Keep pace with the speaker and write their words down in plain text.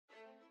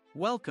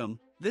Welcome,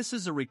 this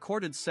is a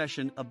recorded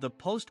session of the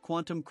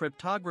Post-Quantum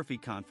Cryptography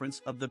Conference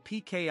of the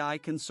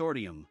PKI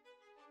Consortium.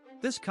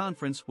 This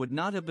conference would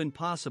not have been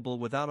possible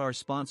without our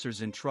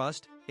sponsors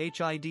Entrust,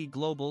 HID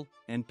Global,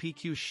 and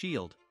PQ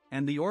Shield,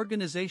 and the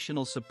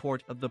organizational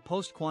support of the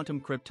Post-Quantum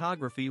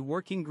Cryptography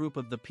Working Group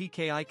of the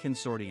PKI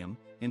Consortium,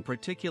 in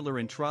particular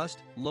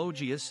Entrust,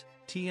 Logius,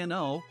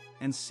 TNO,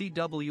 and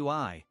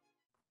CWI.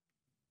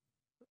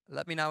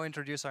 Let me now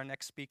introduce our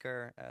next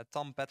speaker,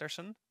 Tom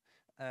Patterson.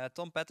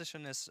 Tom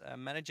Patterson is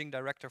Managing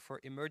Director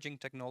for Emerging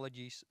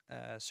Technologies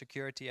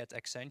Security at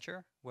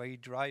Accenture, where he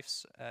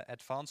drives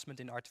advancement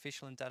in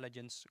artificial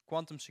intelligence,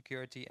 quantum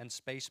security, and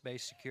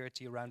space-based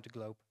security around the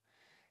globe.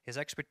 His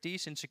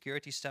expertise in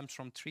security stems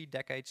from 3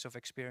 decades of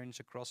experience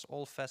across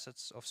all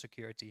facets of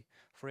security,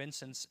 for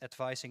instance,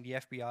 advising the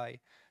FBI,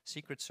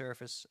 Secret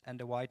Service, and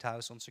the White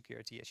House on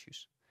security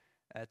issues.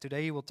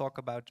 Today he will talk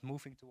about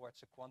moving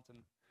towards a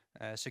quantum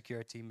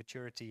security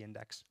maturity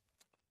index.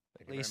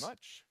 Thank you very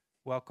much.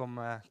 Welcome,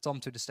 Tom,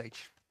 to the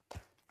stage.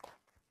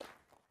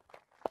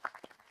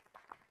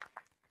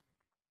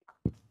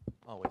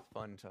 Always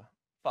fun to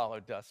follow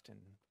Dustin.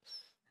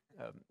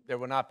 There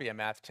will not be a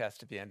math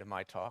test at the end of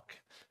my talk,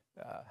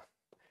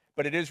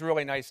 but it is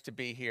really nice to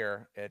be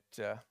here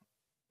at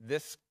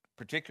this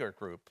particular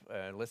group.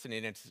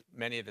 Listening to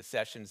many of the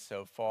sessions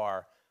so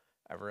far,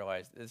 I've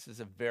realized this is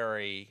a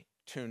very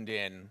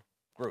tuned-in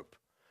group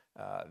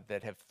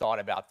that have thought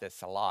about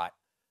this a lot.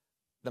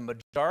 The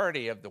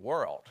majority of the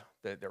world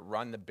that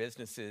run the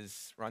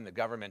businesses, run the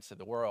governments of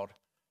the world,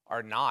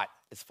 are not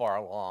as far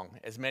along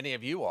as many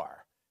of you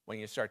are when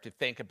you start to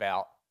think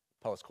about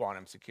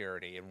post-quantum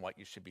security and what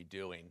you should be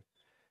doing.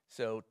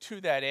 So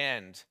to that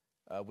end,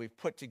 we've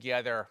put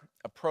together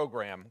a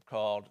program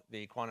called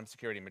the Quantum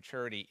Security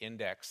Maturity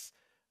Index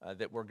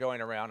that we're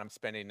going around. I'm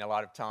spending a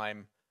lot of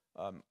time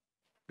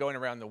going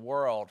around the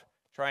world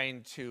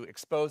trying to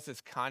expose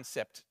this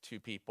concept to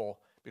people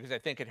because I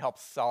think it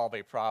helps solve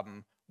a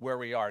problem where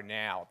we are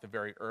now, at the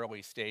very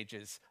early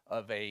stages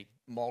of a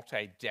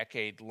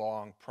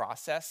multi-decade-long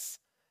process.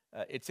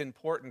 It's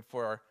important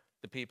for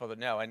the people to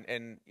know.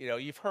 And you know,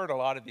 you've heard a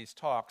lot of these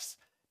talks.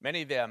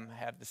 Many of them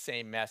have the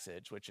same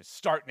message, which is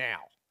start now.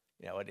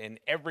 You know, in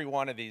every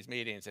one of these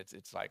meetings,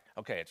 it's like,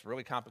 okay, it's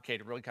really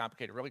complicated, really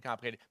complicated, really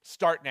complicated.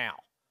 Start now.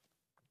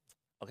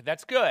 Okay,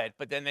 that's good,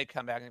 but then they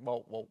come back and,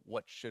 well,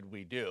 what should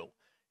we do?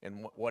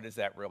 And what does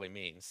that really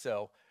mean?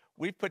 So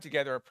we've put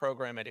together a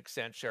program at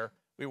Accenture.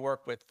 We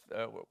work with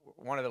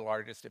one of the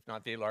largest, if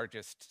not the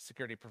largest,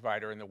 security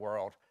provider in the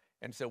world.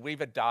 And so we've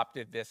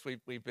adopted this.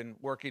 We've been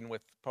working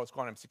with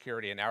post-quantum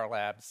security in our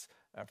labs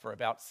for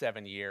about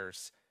 7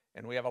 years.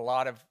 And we have a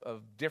lot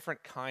of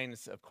different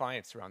kinds of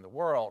clients around the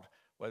world,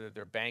 whether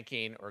they're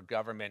banking or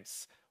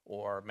governments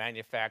or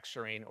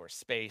manufacturing or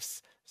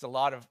space. There's a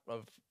lot of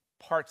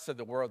parts of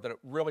the world that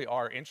really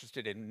are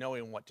interested in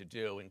knowing what to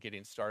do and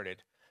getting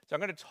started. So I'm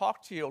going to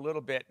talk to you a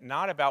little bit,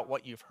 not about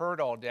what you've heard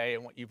all day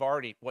and what you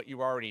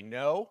already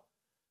know,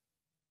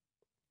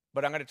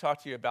 but I'm going to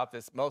talk to you about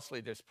mostly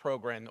this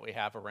program that we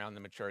have around the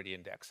maturity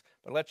index.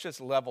 But let's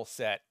just level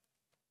set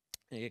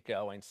and get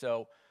going.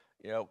 So,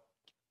 you know,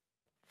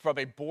 from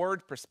a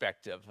board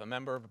perspective, a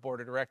member of a board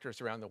of directors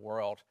around the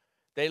world,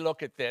 they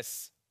look at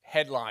this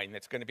headline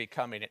that's going to be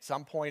coming at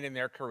some point in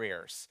their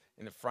careers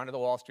in the front of the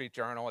Wall Street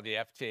Journal or the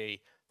FT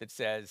that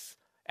says,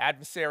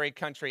 adversary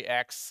country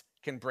X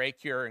can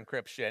break your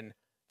encryption,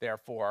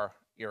 therefore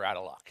you're out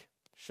of luck.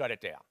 Shut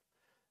it down.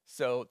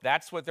 So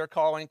that's what they're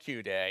calling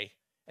Q-Day.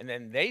 And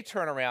then they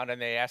turn around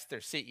and they ask their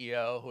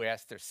CEO, who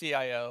asks their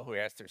CIO, who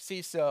asks their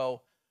CISO,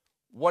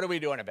 what are we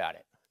doing about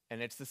it?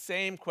 And it's the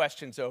same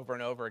questions over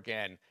and over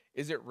again.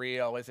 Is it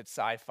real? Is it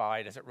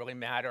sci-fi? Does it really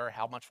matter?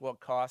 How much will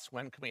it cost?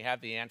 When can we have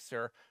the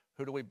answer?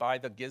 Who do we buy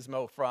the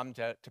gizmo from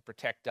to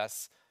protect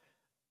us?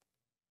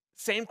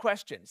 Same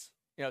questions.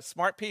 You know,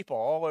 smart people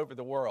all over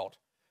the world.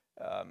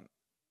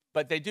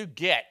 But they do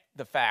get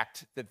the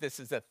fact that this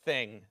is a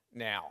thing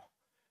now.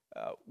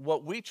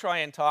 What we try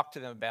and talk to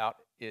them about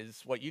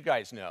is what you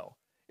guys know,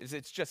 is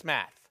it's just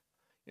math.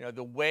 You know,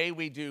 the way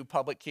we do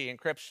public key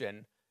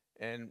encryption,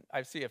 and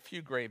I see a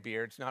few gray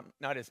beards,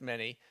 not as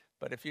many,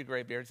 but a few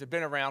gray beards have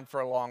been around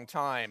for a long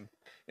time.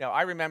 You know,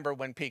 I remember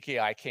when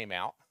PKI came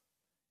out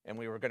and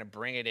we were going to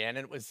bring it in, and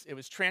it was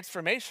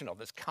transformational.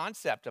 This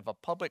concept of a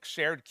public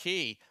shared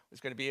key was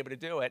going to be able to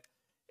do it.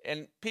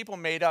 And people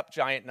made up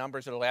giant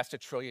numbers that'll last 1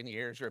 trillion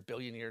years or 1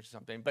 billion years or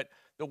something. But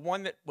the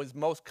one that was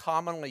most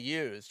commonly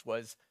used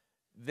was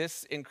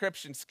this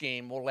encryption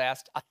scheme will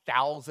last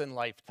 1,000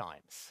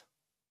 lifetimes.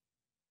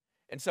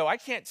 And so I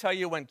can't tell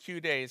you when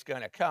Q-Day is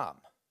going to come.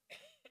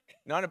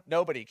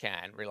 Nobody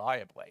can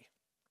reliably.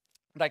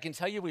 But I can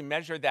tell you we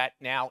measure that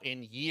now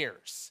in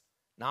years,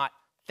 not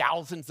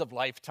thousands of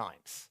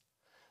lifetimes.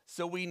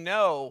 So we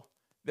know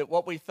that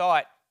what we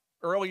thought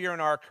earlier in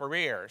our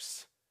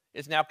careers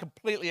is now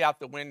completely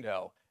out the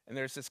window, and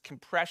there's this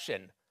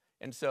compression.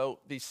 And so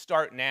the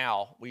start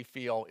now, we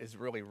feel, is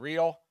really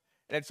real,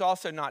 and it's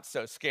also not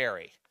so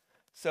scary.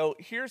 So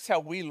here's how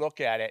we look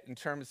at it in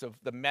terms of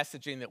the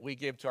messaging that we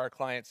give to our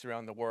clients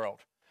around the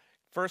world.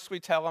 First, we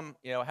tell them,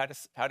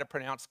 how to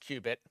pronounce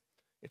qubit.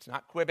 It's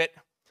not qubit,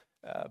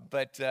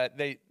 but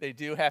they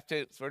do have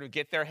to sort of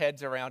get their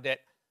heads around it.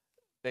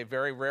 They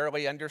very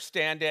rarely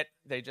understand it.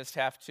 They just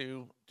have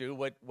to do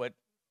what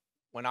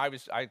when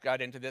I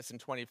got into this in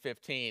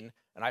 2015,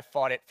 and I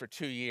fought it for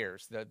 2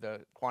 years,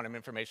 the quantum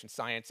information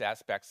science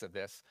aspects of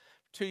this.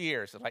 2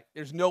 years, like,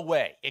 there's no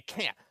way, it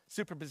can't.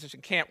 Superposition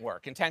can't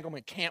work,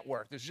 entanglement can't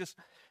work.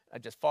 I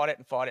just fought it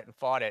and fought it and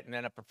fought it. And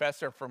then a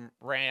professor from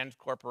Rand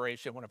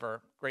Corporation, one of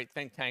our great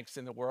think tanks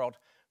in the world,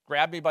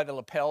 grabbed me by the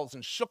lapels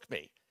and shook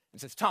me and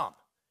says, Tom,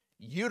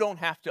 you don't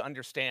have to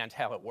understand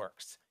how it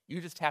works. You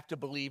just have to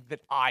believe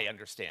that I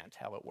understand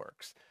how it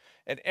works.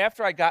 And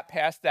after I got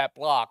past that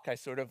block, I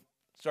sort of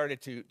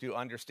started to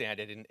understand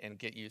it and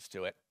get used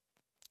to it.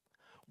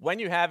 When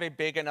you have a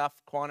big enough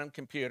quantum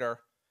computer,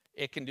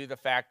 it can do the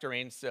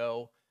factoring.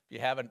 So if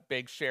you have a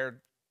big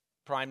shared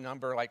prime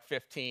number like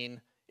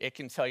 15, it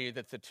can tell you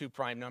that the 2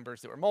 prime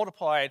numbers that were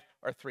multiplied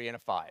are 3 and a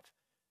 5.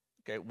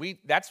 Okay,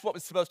 that's what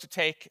was supposed to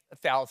take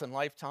 1,000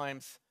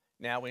 lifetimes.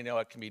 Now we know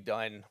it can be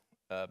done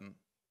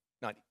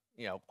not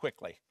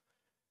quickly.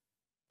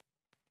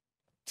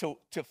 To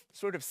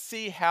sort of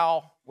see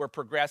how we're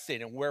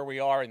progressing and where we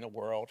are in the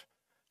world,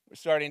 we're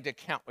starting to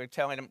count. We're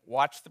telling them,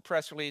 watch the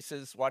press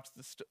releases, watch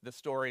the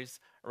stories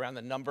around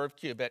the number of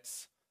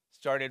qubits.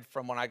 Started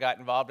from when I got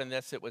involved in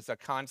this, it was a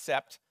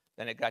concept.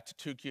 Then it got to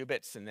 2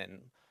 qubits, and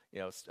then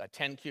a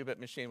 10-qubit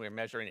machine. We were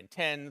measuring in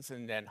tens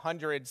and then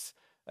hundreds.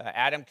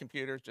 Atom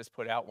computers just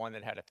put out one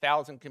that had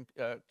 1,000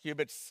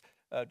 qubits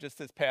just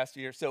this past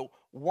year. So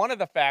one of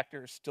the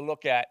factors to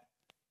look at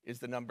is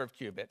the number of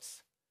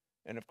qubits.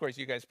 And of course,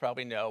 you guys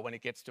probably know when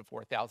it gets to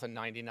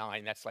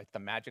 4,099, that's like the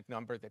magic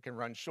number that can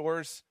run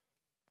Shor's.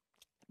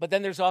 But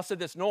then there's also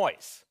this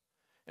noise.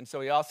 And so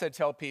we also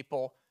tell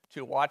people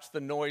to watch the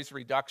noise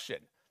reduction.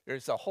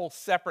 There's a whole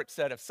separate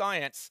set of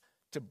science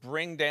to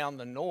bring down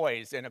the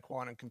noise in a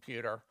quantum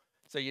computer.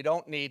 So you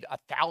don't need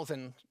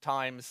 1,000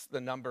 times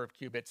the number of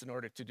qubits in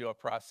order to do a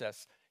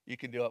process. You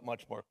can do it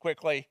much more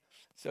quickly.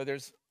 So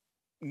there's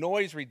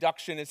noise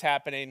reduction is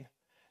happening.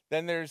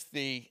 Then there's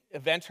the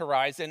event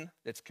horizon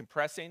that's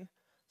compressing.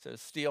 So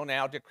steal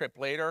now, decrypt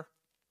later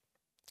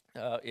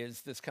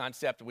is this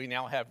concept. We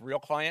now have real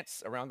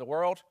clients around the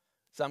world,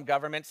 some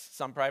governments,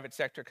 some private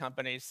sector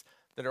companies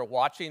that are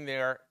watching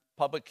their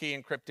public key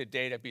encrypted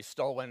data be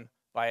stolen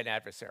by an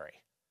adversary.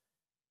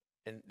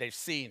 And they've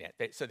seen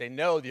it. So they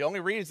know the only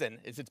reason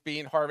is it's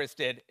being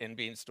harvested and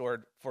being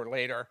stored for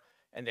later,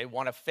 and they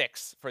want to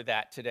fix for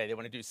that today. They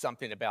want to do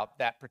something about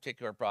that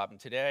particular problem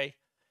today.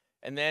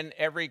 And then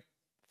every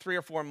 3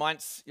 or 4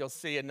 months, you'll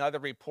see another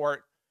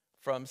report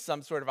from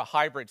some sort of a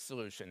hybrid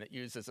solution that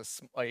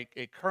uses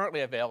a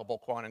currently available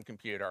quantum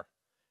computer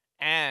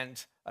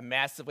and a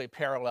massively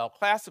parallel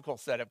classical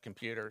set of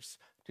computers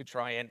to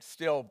try and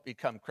still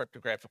become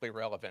cryptographically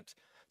relevant.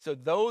 So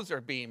those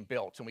are being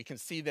built, and we can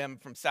see them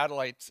from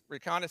satellite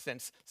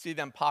reconnaissance, see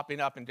them popping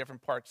up in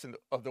different parts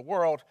of the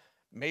world.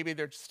 Maybe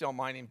they're still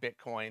mining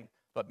Bitcoin,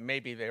 but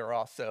maybe they're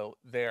also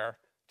there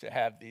to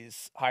have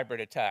these hybrid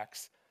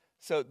attacks.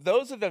 So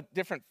those are the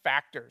different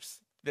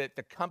factors that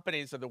the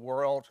companies of the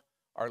world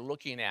are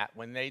looking at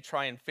when they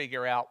try and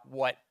figure out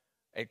what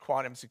a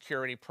quantum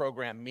security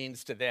program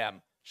means to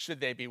them.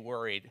 Should they be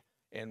worried,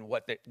 and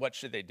what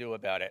should they do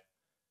about it?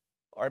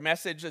 Our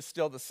message is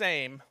still the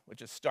same,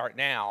 which is start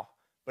now.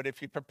 But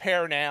if you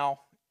prepare now,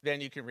 then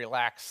you can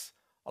relax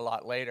a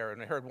lot later.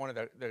 And I heard one of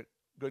the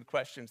good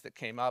questions that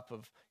came up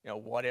of,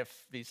 what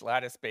if these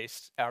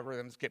lattice-based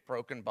algorithms get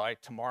broken by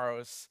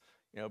tomorrow's,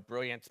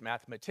 brilliant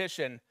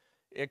mathematician?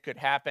 It could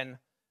happen,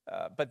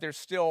 but there's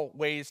still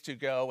ways to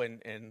go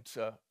and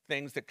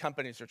things that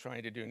companies are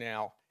trying to do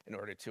now in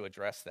order to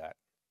address that.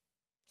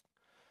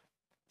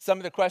 Some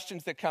of the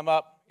questions that come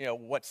up,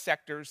 what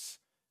sectors?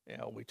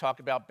 We talk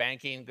about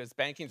banking, because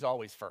banking's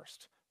always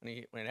first.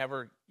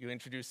 Whenever you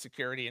introduce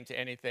security into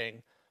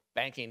anything,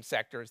 banking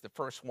sector is the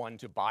first one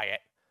to buy it,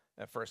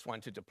 the first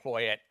one to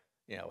deploy it.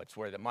 It's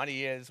where the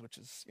money is, which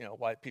is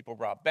why people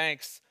rob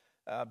banks.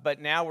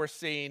 But now we're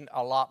seeing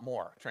a lot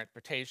more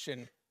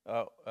transportation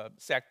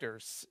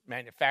sectors,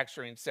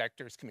 manufacturing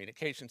sectors,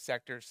 communication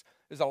sectors.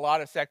 There's a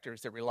lot of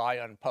sectors that rely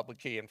on public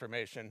key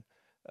information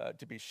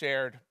to be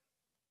shared.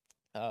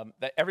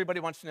 That everybody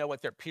wants to know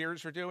what their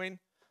peers are doing.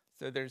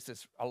 So there's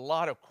a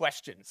lot of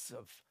questions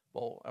of,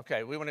 well,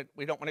 okay, we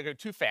don't want to go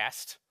too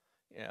fast,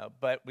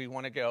 but we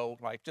want to go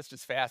like just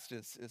as fast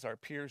as our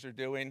peers are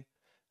doing.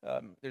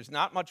 There's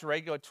not much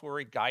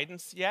regulatory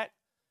guidance yet,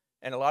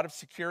 and a lot of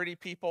security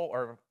people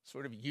are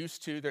sort of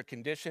used to, they're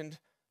conditioned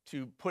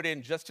to put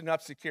in just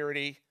enough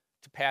security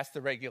to pass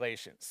the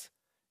regulations,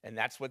 and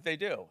that's what they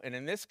do. And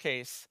in this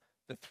case,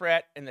 the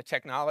threat and the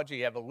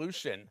technology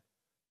evolution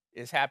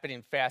is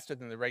happening faster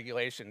than the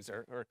regulations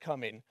are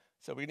coming.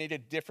 So we need a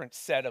different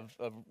set of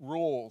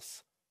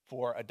rules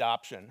for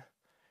adoption.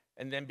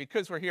 And then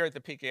because we're here at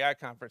the PKI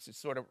conference, I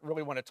sort of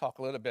really want to talk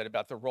a little bit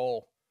about the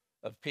role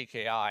of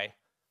PKI.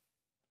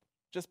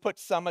 Just put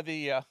some of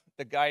the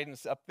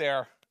guidance up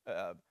there.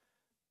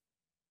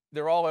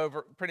 They're all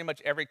over, pretty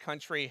much every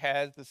country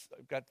has this.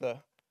 I've got the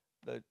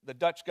The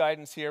Dutch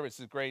guidance here is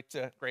a great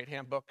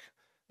handbook.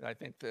 I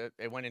think that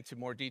they went into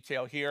more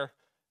detail here.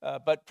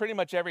 But pretty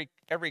much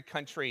every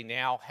country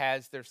now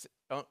has their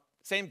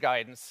same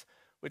guidance,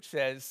 which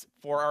says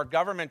for our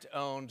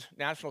government-owned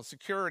national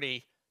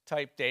security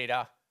type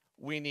data,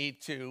 we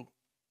need to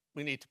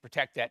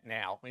protect that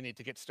now. We need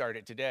to get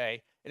started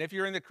today. And if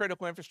you're in the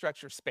critical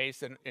infrastructure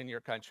space in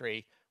your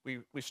country,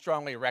 we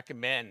strongly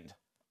recommend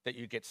that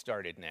you get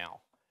started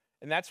now.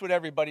 And that's what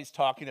everybody's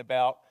talking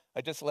about.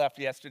 I just left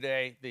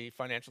yesterday the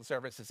Financial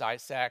Services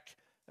ISAC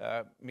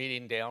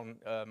meeting down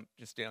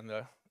just down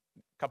the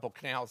couple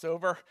canals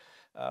over,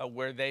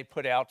 where they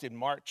put out in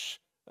March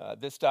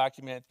this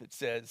document that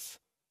says,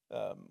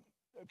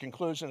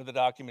 conclusion of the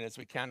document is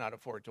we cannot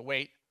afford to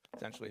wait.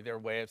 Essentially their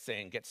way of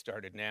saying get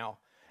started now.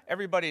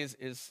 Everybody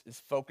is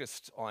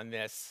focused on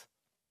this.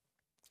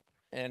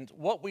 And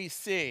what we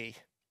see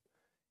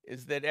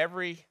is that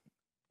every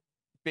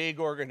big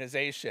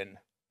organization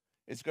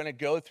is going to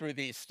go through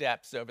these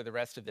steps over the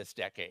rest of this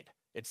decade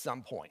at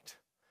some point.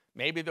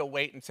 Maybe they'll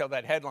wait until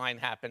that headline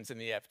happens in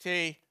the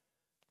FT,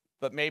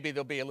 but maybe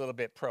they'll be a little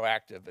bit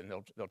proactive and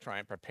they'll try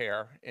and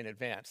prepare in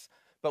advance.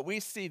 But we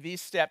see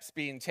these steps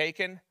being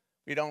taken.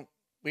 We don't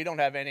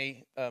have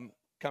any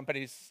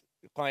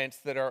clients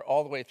that are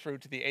all the way through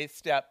to the 8th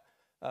step,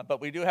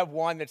 but we do have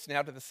one that's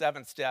now to the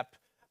 7th step.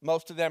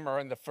 Most of them are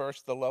in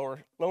the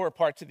lower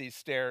parts of these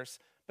stairs,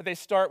 but they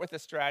start with a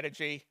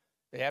strategy.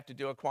 They have to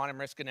do a quantum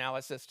risk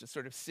analysis to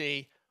sort of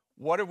see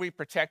what are we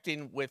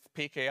protecting with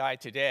PKI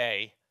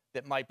today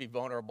that might be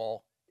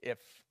vulnerable if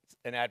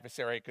an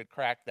adversary could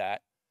crack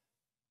that.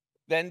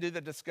 Then do the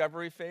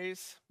discovery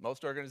phase.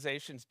 Most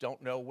organizations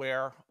don't know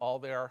where all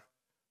their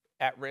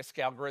at-risk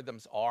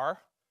algorithms are.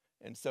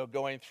 And so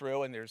going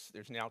through, and there's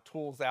now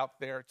tools out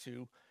there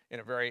to, in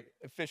a very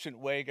efficient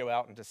way, go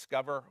out and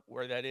discover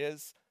where that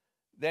is.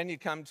 Then you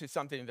come to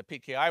something the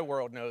PKI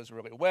world knows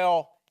really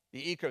well,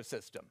 the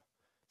ecosystem.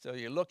 So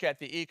you look at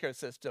the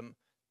ecosystem,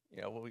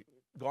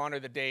 gone are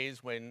the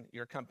days when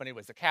your company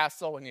was a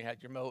castle and you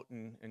had your moat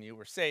and you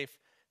were safe.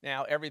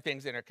 Now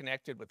everything's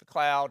interconnected with the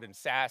cloud and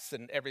SaaS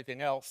and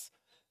everything else.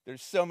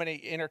 There's so many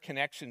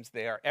interconnections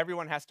there.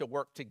 Everyone has to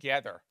work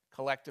together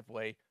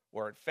collectively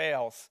or it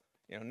fails.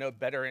 No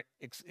better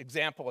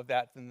example of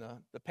that than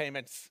the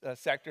payments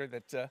sector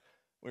that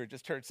we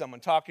just heard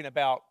someone talking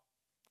about.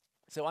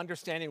 So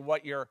understanding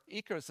what your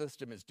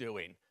ecosystem is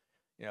doing.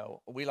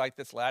 We like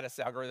this lattice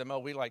algorithm, oh,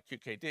 we like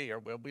QKD, or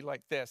well, we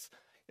like this.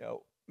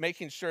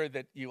 Making sure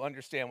that you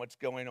understand what's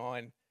going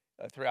on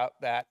throughout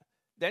that.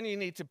 Then you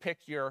need to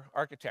pick your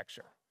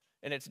architecture.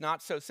 And it's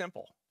not so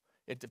simple.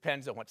 It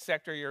depends on what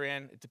sector you're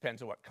in. It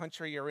depends on what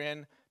country you're in.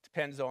 It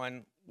depends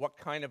on what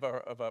kind of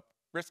a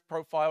risk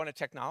profile and a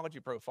technology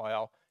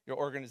profile your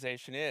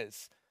organization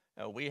is.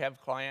 We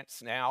have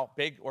clients now,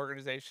 big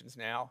organizations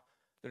now,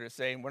 that are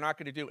saying we're not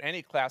going to do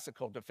any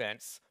classical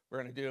defense.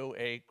 We're going to do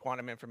a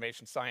quantum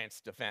information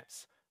science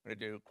defense. We're going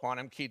to do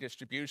quantum key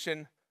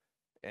distribution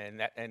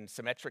and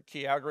symmetric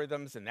key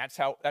algorithms, and that's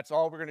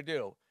all we're going to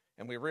do.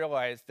 And we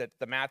realize that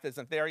the math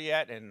isn't there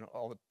yet, and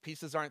all the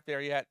pieces aren't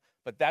there yet,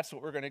 but that's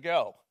what we're going to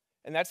go,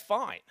 and that's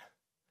fine.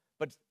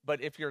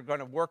 But if you're going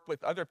to work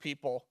with other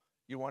people,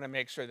 you want to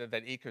make sure that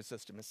that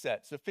ecosystem is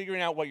set. So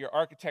figuring out what your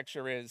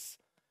architecture is,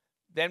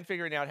 then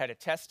figuring out how to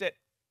test it.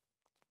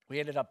 We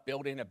ended up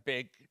building a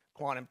big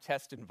quantum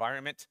test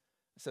environment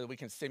so that we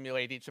can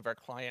simulate each of our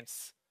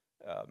clients'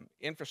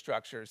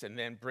 infrastructures and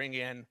then bring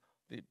in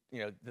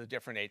the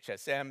different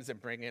HSMs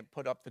and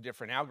put up the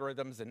different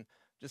algorithms and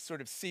just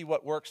sort of see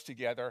what works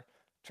together.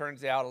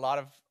 Turns out a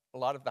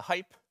lot of the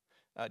hype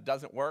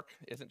doesn't work,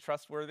 isn't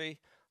trustworthy.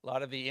 A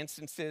lot of the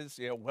instances,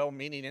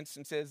 well-meaning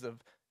instances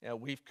of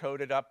we've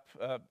coded up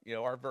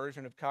our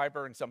version of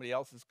Kyber and somebody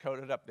else has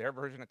coded up their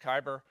version of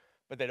Kyber,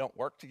 but they don't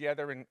work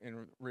together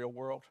in real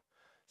world.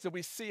 So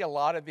we see a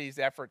lot of these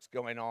efforts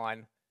going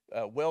on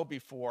well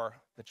before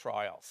the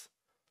trials.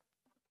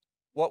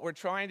 What we're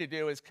trying to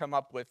do is come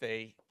up with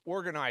a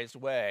organized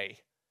way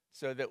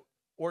so that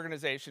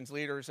organizations,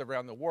 leaders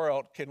around the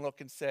world can look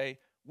and say,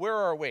 where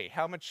are we?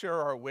 How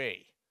mature are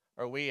we?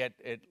 Are we at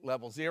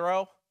level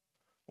 0? Are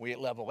we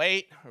at level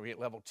 8? Are we at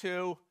level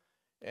 2?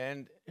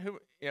 And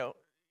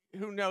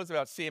who knows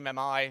about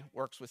CMMI,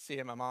 works with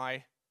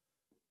CMMI?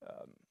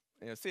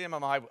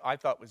 CMMI I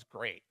thought was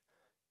great.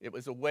 It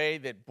was a way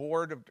that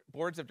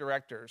boards of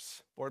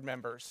directors, board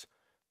members,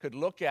 could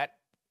look at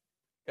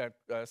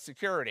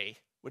security,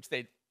 which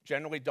they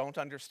generally don't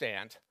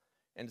understand,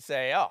 and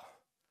say, oh,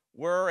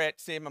 we're at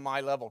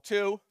CMMI level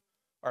 2.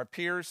 Our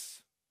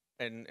peers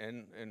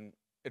and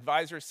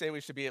advisors say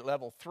we should be at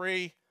level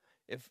 3.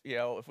 If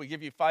we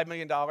give you $5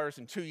 million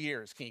in 2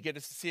 years, can you get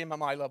us to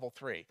CMMI level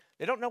 3?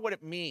 They don't know what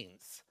it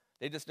means.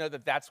 They just know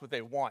that that's what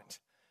they want.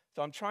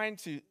 So I'm trying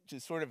to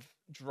sort of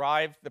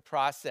drive the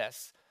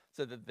process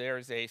so that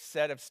there's a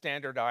set of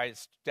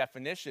standardized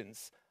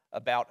definitions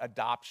about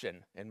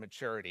adoption and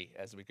maturity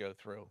as we go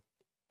through.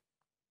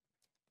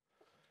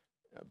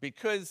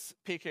 Because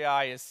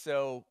PKI is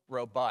so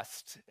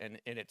robust in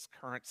its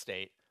current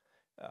state,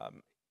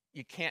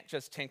 you can't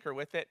just tinker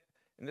with it.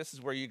 And this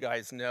is where you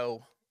guys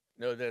know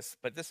know this,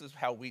 but this is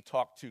how we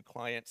talk to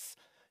clients.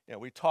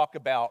 We talk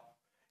about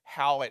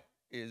how it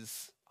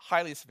is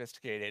highly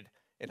sophisticated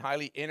and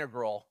highly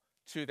integral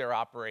to their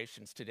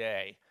operations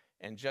today.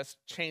 And just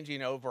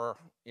changing over,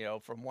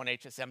 from one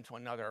HSM to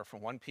another,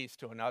 from one piece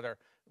to another,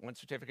 one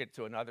certificate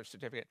to another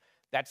certificate,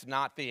 that's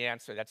not the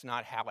answer. That's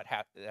not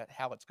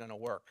how it's going to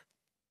work.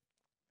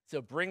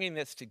 So bringing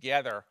this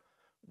together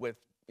with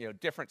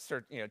different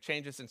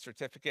changes in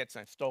certificates.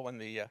 I've stolen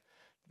the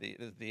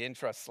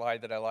Intrust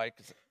slide that I like.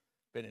 I've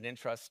been an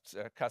Intrust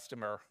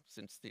customer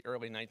since the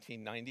early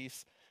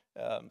 1990s,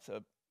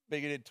 so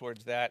bigoted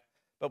towards that.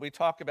 But we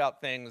talk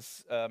about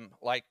things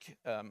like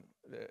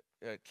the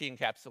key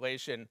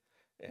encapsulation,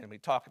 and we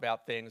talk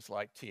about things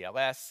like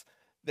TLS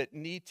that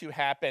need to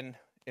happen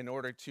in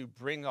order to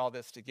bring all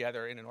this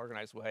together in an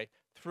organized way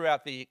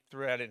throughout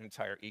an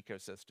entire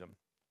ecosystem.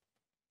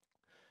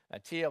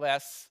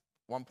 TLS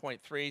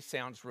 1.3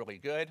 sounds really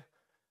good,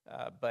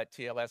 but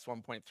TLS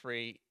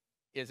 1.3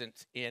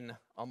 isn't in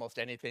almost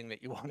anything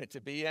that you want it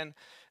to be in.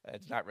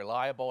 It's not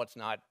reliable. It's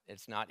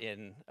not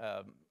in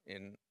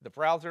the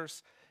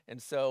browsers,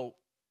 and so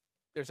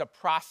there's a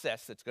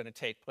process that's going to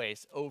take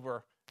place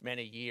over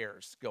many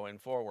years going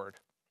forward.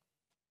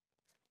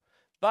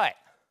 But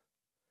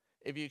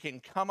if you can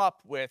come up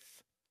with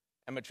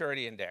a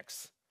maturity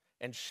index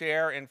and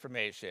share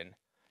information,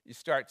 you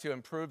start to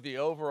improve the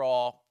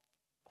overall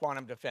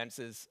quantum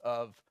defenses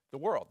of the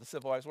world, the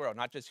civilized world,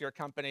 not just your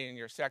company and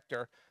your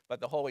sector,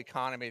 but the whole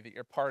economy that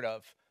you're part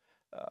of.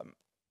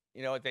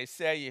 What they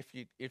say,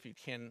 if you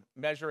can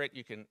measure it,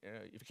 you can.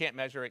 If you can't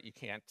measure it, you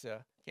can't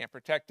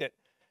protect it.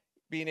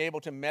 Being able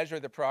to measure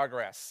the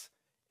progress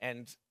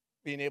and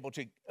being able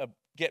to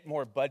get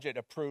more budget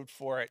approved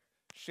for it,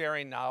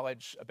 sharing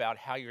knowledge about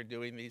how you're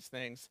doing these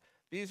things.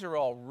 These are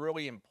all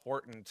really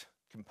important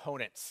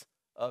components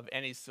of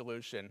any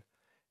solution.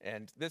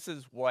 And this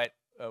is what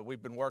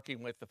we've been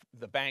working with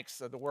the banks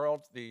of the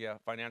world, the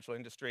financial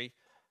industry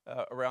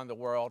around the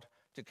world,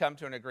 to come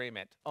to an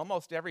agreement.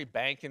 Almost every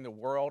bank in the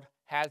world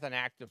has an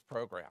active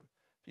program.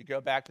 If you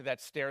go back to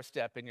that stair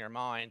step in your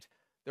mind,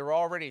 they're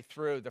already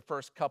through the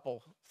first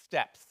couple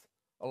steps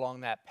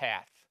along that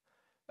path.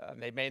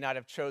 They may not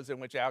have chosen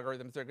which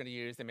algorithms they're going to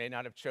use. They may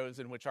not have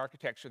chosen which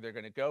architecture they're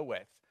going to go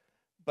with.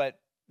 But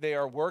they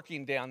are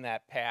working down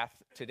that path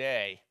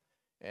today.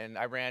 And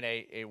I ran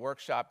a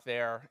workshop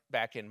there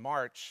back in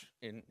March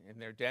in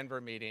their Denver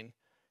meeting.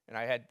 And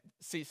I had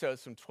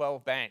CISOs from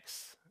 12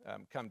 banks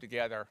come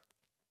together.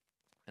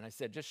 And I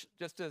said,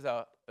 just as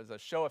a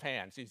show of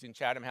hands, using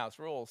Chatham House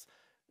rules,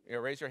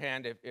 raise your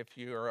hand if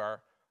you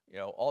are,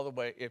 all the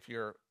way, if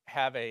you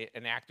have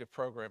an active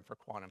program for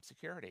quantum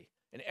security.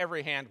 And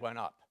every hand went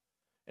up.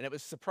 And it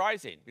was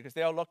surprising because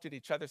they all looked at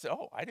each other and said,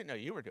 oh, I didn't know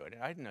you were doing it.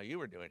 I didn't know you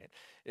were doing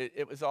it.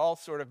 It was all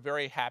sort of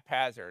very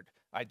haphazard.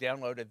 I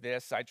downloaded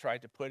this. I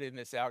tried to put in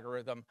this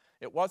algorithm.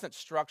 It wasn't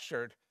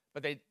structured,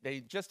 but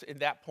they just, in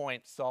that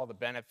point, saw the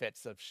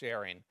benefits of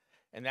sharing.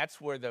 And that's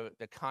where the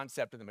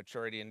concept of the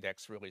maturity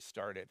index really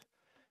started.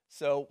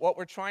 So what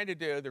we're trying to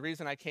do, the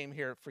reason I came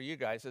here for you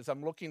guys, is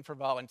I'm looking for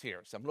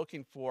volunteers. I'm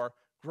looking for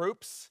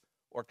groups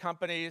or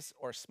companies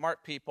or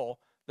smart people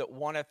that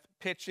want to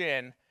pitch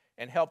in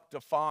and help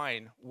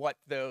define what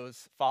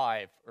those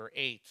 5 or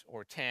 8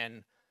 or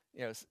 10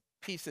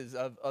 pieces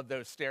of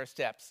those stair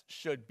steps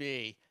should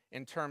be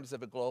in terms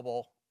of a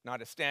global,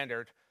 not a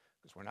standard,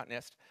 because we're not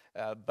NIST,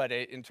 but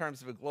in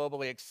terms of a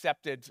globally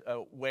accepted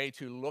way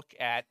to look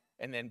at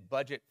and then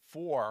budget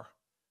for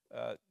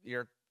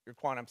your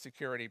quantum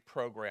security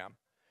program.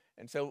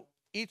 And so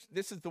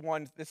this is the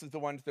ones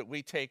that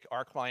we take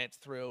our clients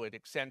through at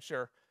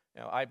Accenture.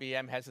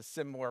 IBM has a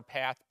similar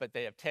path, but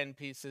they have 10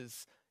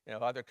 pieces.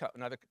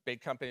 Another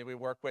big company we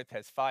work with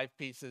has 5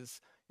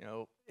 pieces.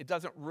 It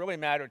doesn't really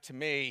matter to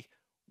me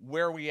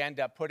where we end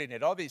up putting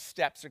it. All these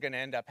steps are going to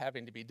end up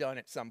having to be done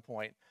at some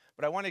point.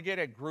 But I want to get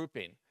a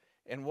grouping.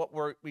 And what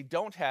we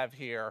don't have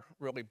here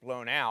really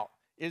blown out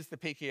is the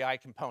PKI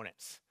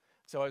components.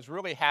 So I was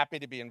really happy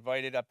to be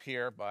invited up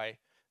here by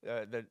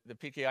the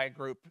PKI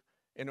group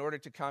in order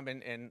to come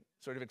and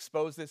sort of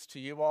expose this to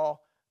you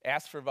all,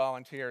 ask for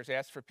volunteers,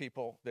 ask for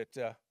people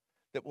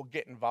that will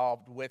get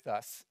involved with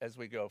us as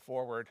we go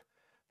forward.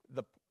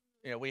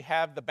 We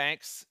have the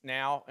banks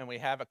now, and we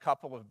have a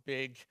couple of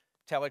big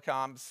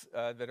telecoms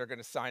that are going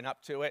to sign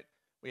up to it.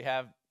 We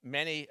have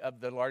many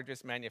of the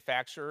largest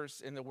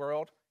manufacturers in the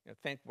world.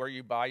 Think where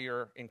you buy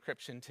your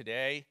encryption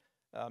today.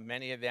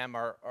 Many of them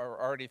are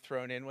already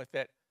thrown in with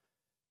it.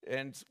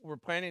 And we're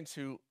planning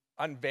to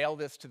unveil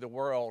this to the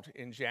world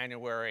in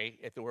January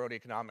at the World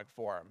Economic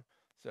Forum.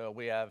 So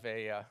we have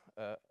a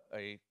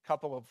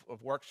couple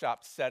of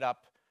workshops set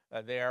up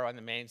there on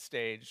the main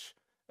stage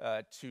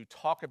to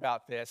talk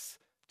about this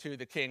to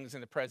the kings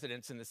and the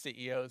presidents and the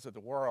CEOs of the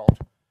world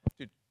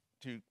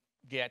to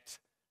get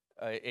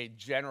a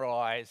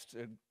generalized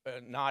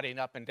nodding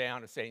up and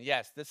down and saying,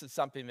 yes, this is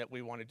something that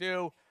we want to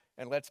do,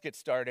 and let's get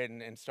started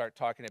and start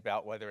talking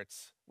about whether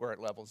we're at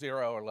level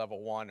 0 or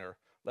level 1 or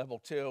level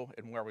 2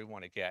 and where we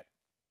want to get.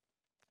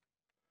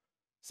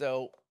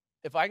 So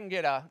if I can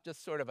get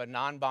just sort of a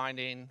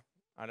non-binding,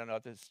 I don't know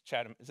if is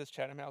this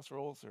Chatham House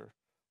rules or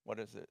what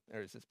is it?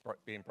 Or is this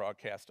being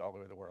broadcast all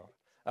over the world?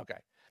 Okay,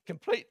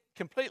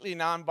 completely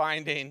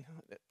non-binding.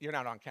 You're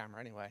not on camera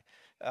anyway.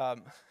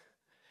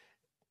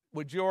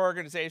 Would your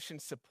organization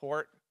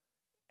support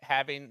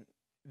having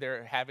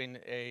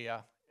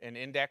an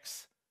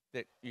index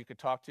that you could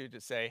talk to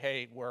say,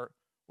 hey, we're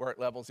at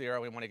level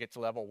 0, we want to get to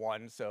level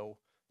 1, so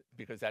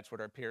because that's what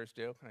our peers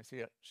do? Can I see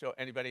it? Show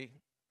anybody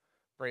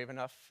brave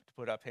enough to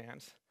put up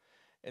hands?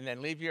 And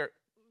then leave your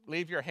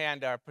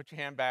hand, put your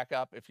hand back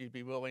up if you'd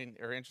be willing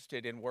or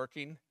interested in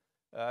working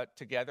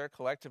together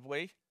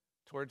collectively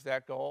towards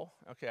that goal.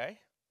 Okay,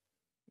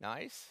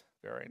 nice,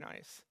 very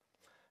nice.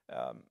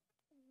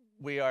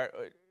 We are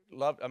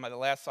the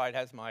last slide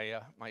has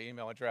my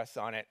email address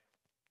on it,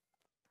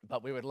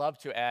 but we would love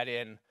to add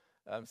in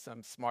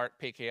some smart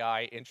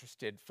PKI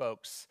interested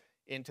folks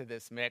into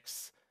this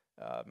mix.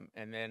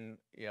 And then,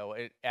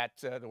 at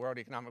the World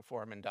Economic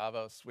Forum in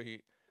Davos,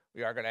 we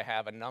are going to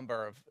have a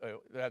number of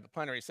the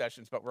plenary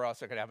sessions, but we're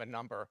also going to have a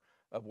number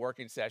of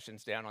working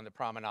sessions down on the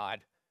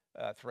promenade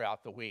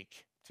throughout the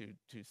week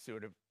to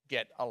sort of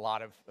get a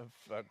lot of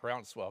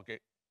groundswell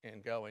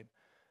going.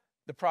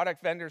 The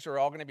product vendors are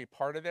all going to be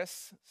part of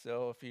this.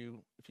 So if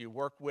you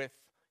work with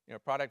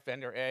product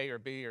vendor A or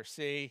B or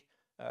C,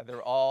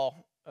 they're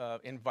all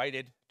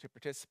invited to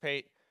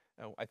participate.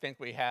 I think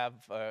we have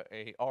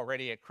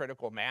already a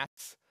critical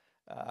mass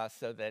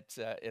so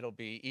that it'll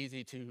be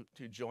easy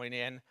to join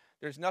in.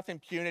 There's nothing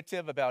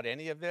punitive about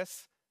any of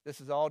this. This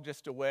is all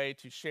just a way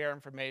to share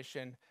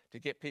information, to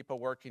get people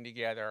working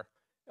together.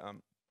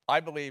 I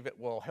believe it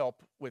will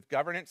help with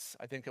governance.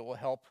 I think it will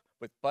help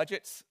with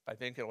budgets. I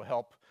think it will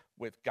help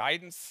with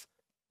guidance,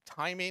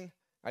 timing.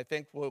 I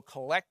think we'll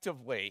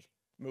collectively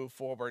move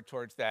forward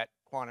towards that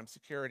quantum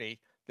security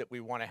that we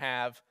want to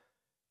have.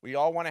 We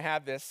all want to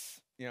have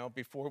this,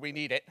 before we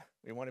need it.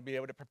 We want to be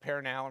able to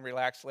prepare now and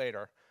relax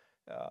later.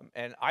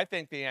 And I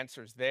think the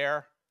answer is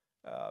there.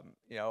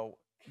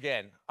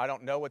 Again, I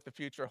don't know what the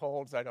future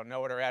holds. I don't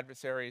know what our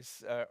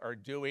adversaries are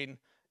doing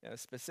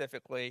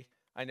specifically.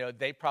 I know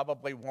they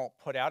probably won't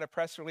put out a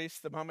press release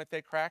the moment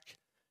they crack,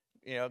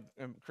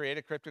 create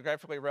a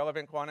cryptographically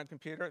relevant quantum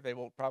computer. They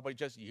will probably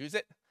just use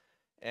it.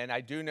 And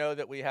I do know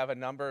that we have a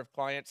number of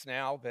clients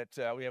now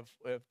that we have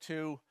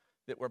 2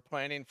 that we're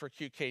planning for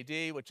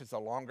QKD, which is a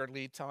longer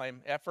lead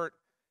time effort,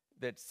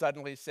 that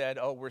suddenly said,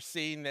 oh, we're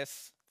seeing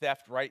this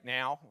theft right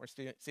now. We're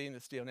seeing the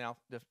steal now,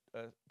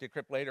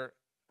 decrypt later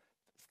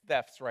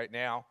thefts right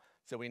now,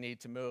 so we need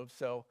to move.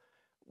 So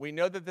we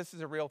know that this is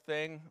a real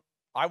thing.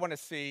 I want to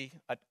see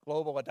a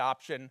global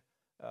adoption.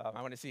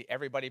 I want to see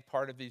everybody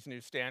part of these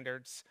new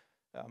standards.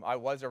 I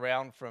was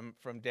around from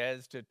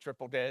DES to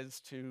triple DES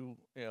to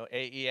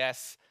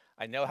AES.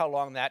 I know how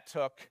long that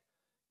took.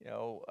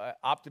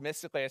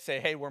 Optimistically, I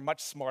say, hey, we're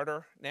much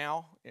smarter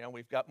now.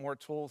 We've got more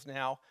tools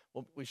now.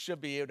 We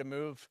should be able to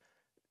move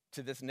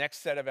to this next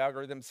set of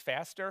algorithms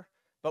faster.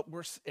 But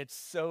it's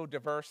so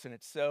diverse and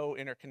it's so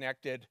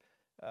interconnected.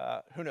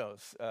 Who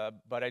knows?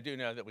 But I do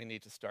know that we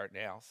need to start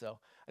now. So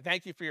I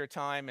thank you for your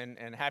time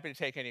and happy to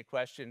take any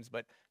questions.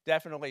 But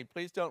definitely,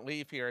 please don't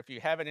leave here. If you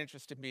have an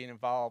interest in being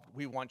involved,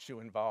 we want you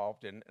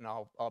involved. And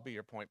I'll be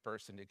your point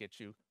person to get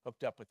you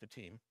hooked up with the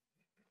team.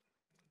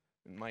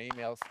 And my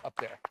email's up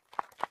there.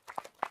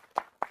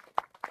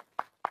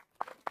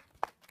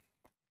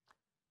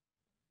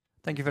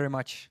 Thank you very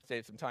much.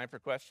 Save some time for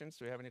questions.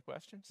 Do we have any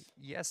questions?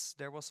 Yes,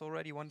 there was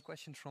already one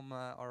question from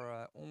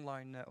our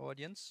online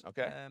audience.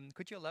 Okay.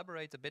 Could you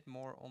elaborate a bit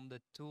more on the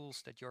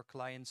tools that your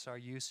clients are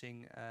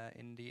using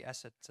in the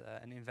asset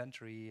and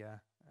inventory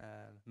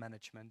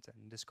management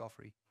and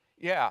discovery?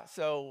 Yeah,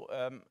 so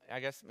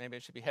I guess maybe I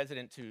should be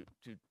hesitant to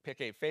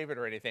pick a favorite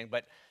or anything,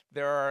 but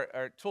there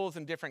are tools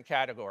in different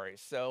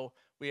categories. So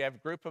we have a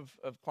group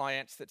of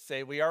clients that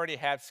say, we already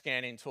have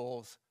scanning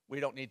tools.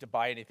 We don't need to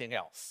buy anything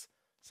else.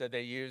 So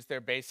they use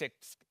their basic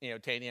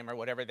Tanium or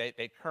whatever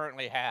they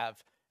currently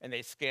have, and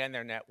they scan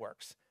their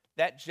networks.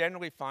 That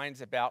generally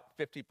finds about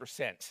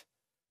 50%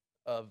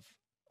 of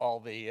all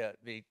the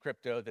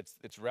crypto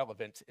that's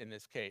relevant in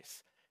this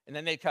case. And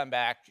then they come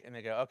back and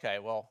they go, okay,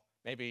 well,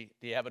 maybe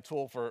do you have a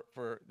tool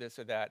for this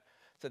or that?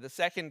 So the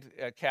second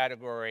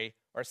category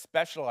are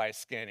specialized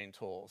scanning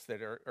tools that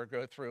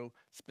go through,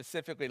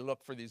 specifically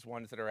look for these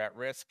ones that are at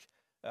risk.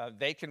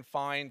 They can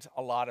find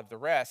a lot of the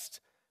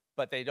rest,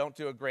 but they don't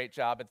do a great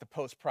job at the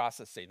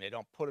post-processing. They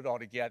don't put it all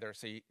together,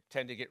 so you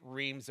tend to get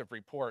reams of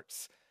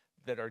reports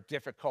that are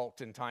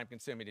difficult and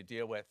time-consuming to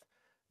deal with.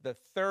 The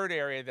third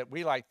area that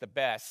we like the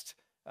best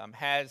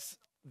has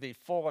the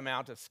full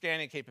amount of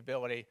scanning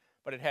capability,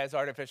 but it has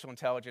artificial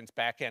intelligence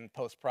back-end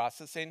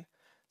post-processing.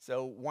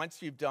 So once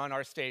you've done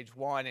our stage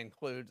 1,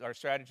 our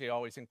strategy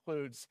always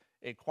includes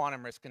a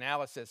quantum risk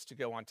analysis to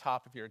go on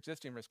top of your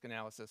existing risk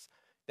analysis.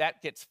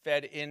 That gets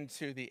fed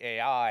into the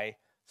AI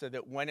so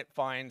that when it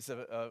finds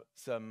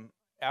some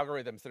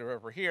algorithms that are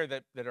over here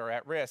that are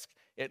at risk,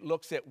 it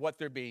looks at what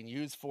they're being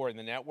used for in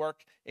the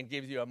network and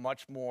gives you a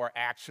much more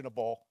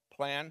actionable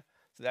plan.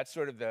 So that's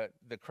sort of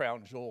the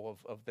crown jewel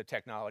of the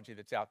technology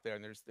that's out there,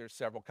 and there's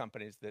several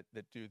companies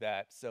that do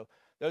that. So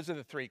those are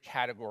the three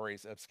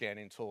categories of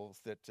scanning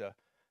tools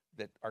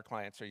that our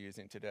clients are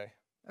using today.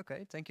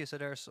 Okay, thank you. So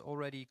there's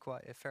already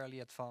quite a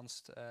fairly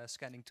advanced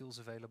scanning tools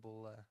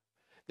available.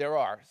 There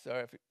are. So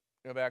if you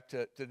go back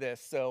to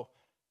this, so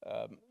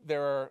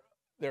there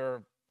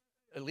are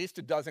at least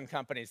a dozen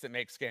companies that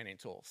make scanning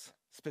tools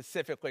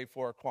specifically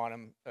for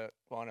quantum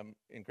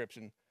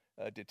encryption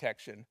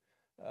detection.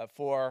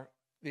 For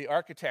the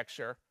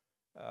architecture,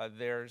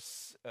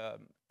 there's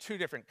two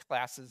different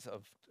classes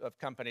of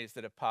companies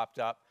that have popped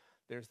up.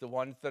 There's the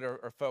ones that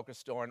are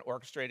focused on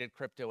orchestrated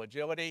crypto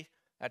agility.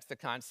 That's the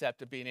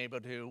concept of being able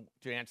to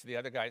answer the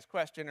other guy's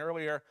question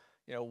earlier.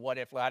 What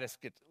if lattice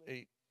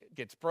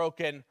gets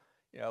broken?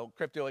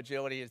 Crypto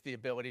agility is the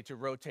ability to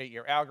rotate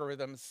your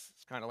algorithms.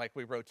 It's kind of like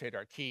we rotate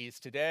our keys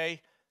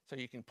today. So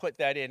you can put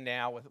that in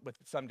now with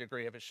some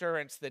degree of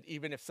assurance that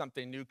even if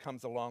something new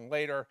comes along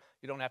later,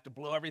 you don't have to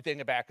blow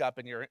everything back up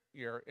in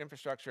your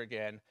infrastructure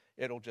again.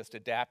 It'll just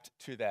adapt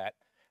to that.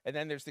 And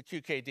then there's the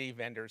QKD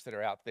vendors that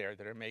are out there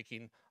that are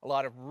making a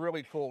lot of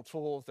really cool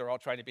tools. They're all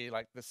trying to be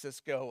like the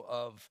Cisco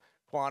of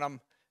quantum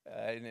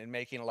and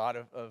making a lot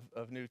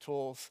of new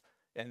tools.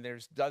 And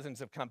there's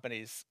dozens of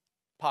companies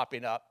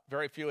popping up.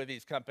 Very few of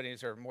these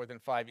companies are more than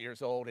 5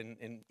 years old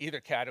in either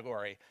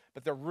category,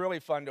 but they're really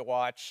fun to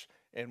watch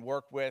and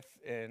work with.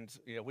 And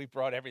we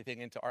brought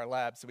everything into our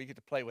lab, so we get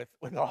to play with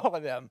all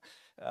of them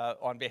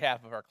on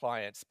behalf of our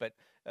clients. But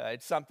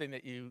it's something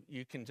that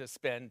you can just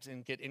spend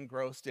and get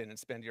engrossed in and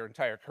spend your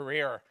entire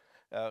career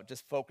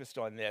just focused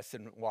on this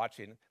and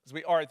watching, because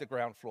we are at the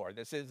ground floor.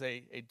 This is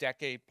a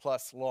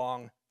decade-plus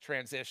long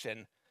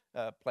transition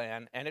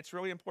plan, and it's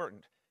really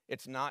important.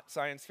 It's not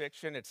science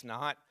fiction. It's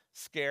not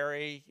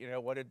scary.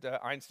 What did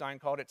Einstein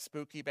called it?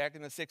 Spooky back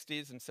in the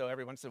 60s. And so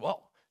everyone said,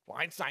 well,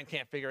 Einstein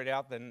can't figure it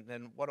out,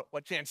 then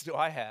what chance do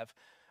I have?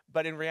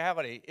 But in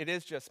reality, it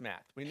is just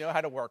math. We know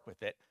how to work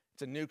with it.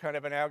 It's a new kind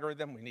of an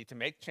algorithm. We need to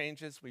make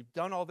changes. We've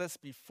done all this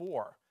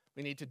before.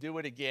 We need to do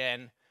it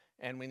again,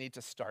 and we need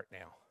to start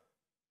now.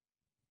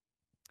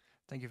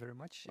 Thank you very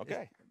much.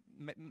 Okay.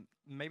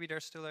 Maybe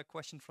there's still a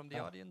question from the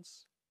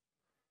audience.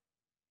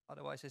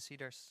 Otherwise, I see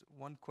there's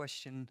one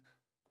question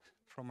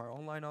from our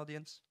online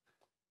audience.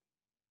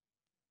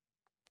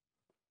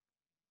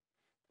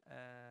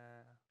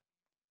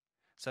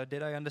 So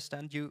did I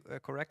understand you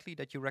correctly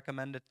that you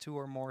recommended 2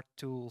 or more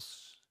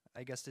tools?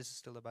 I guess this is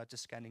still about the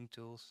scanning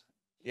tools.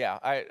 Yeah,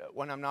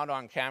 when I'm not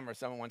on camera,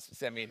 someone wants to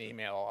send me an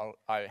email,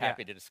 I'm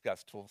happy to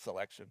discuss tool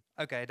selection.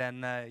 Okay,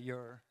 then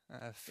you're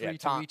free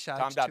to reach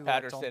out to Tom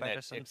Patterson at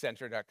Patterson.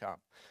 Accenture.com.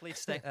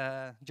 Please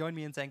join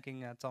me in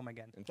thanking Tom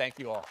again. And thank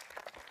you all.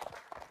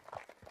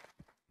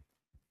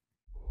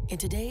 In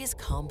today's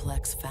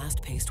complex,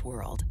 fast-paced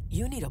world,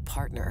 you need a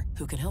partner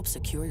who can help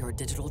secure your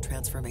digital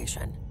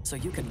transformation so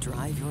you can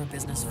drive your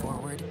business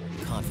forward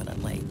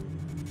confidently.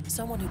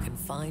 Someone who can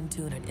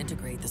fine-tune and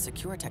integrate the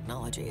secure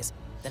technologies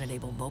that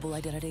enable mobile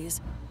identities,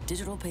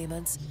 digital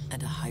payments,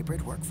 and a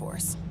hybrid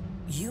workforce.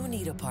 You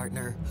need a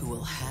partner who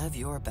will have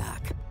your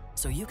back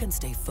so you can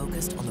stay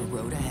focused on the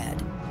road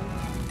ahead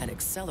and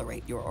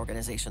accelerate your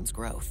organization's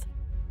growth.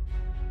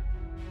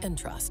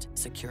 Entrust,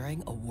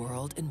 securing a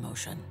world in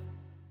motion.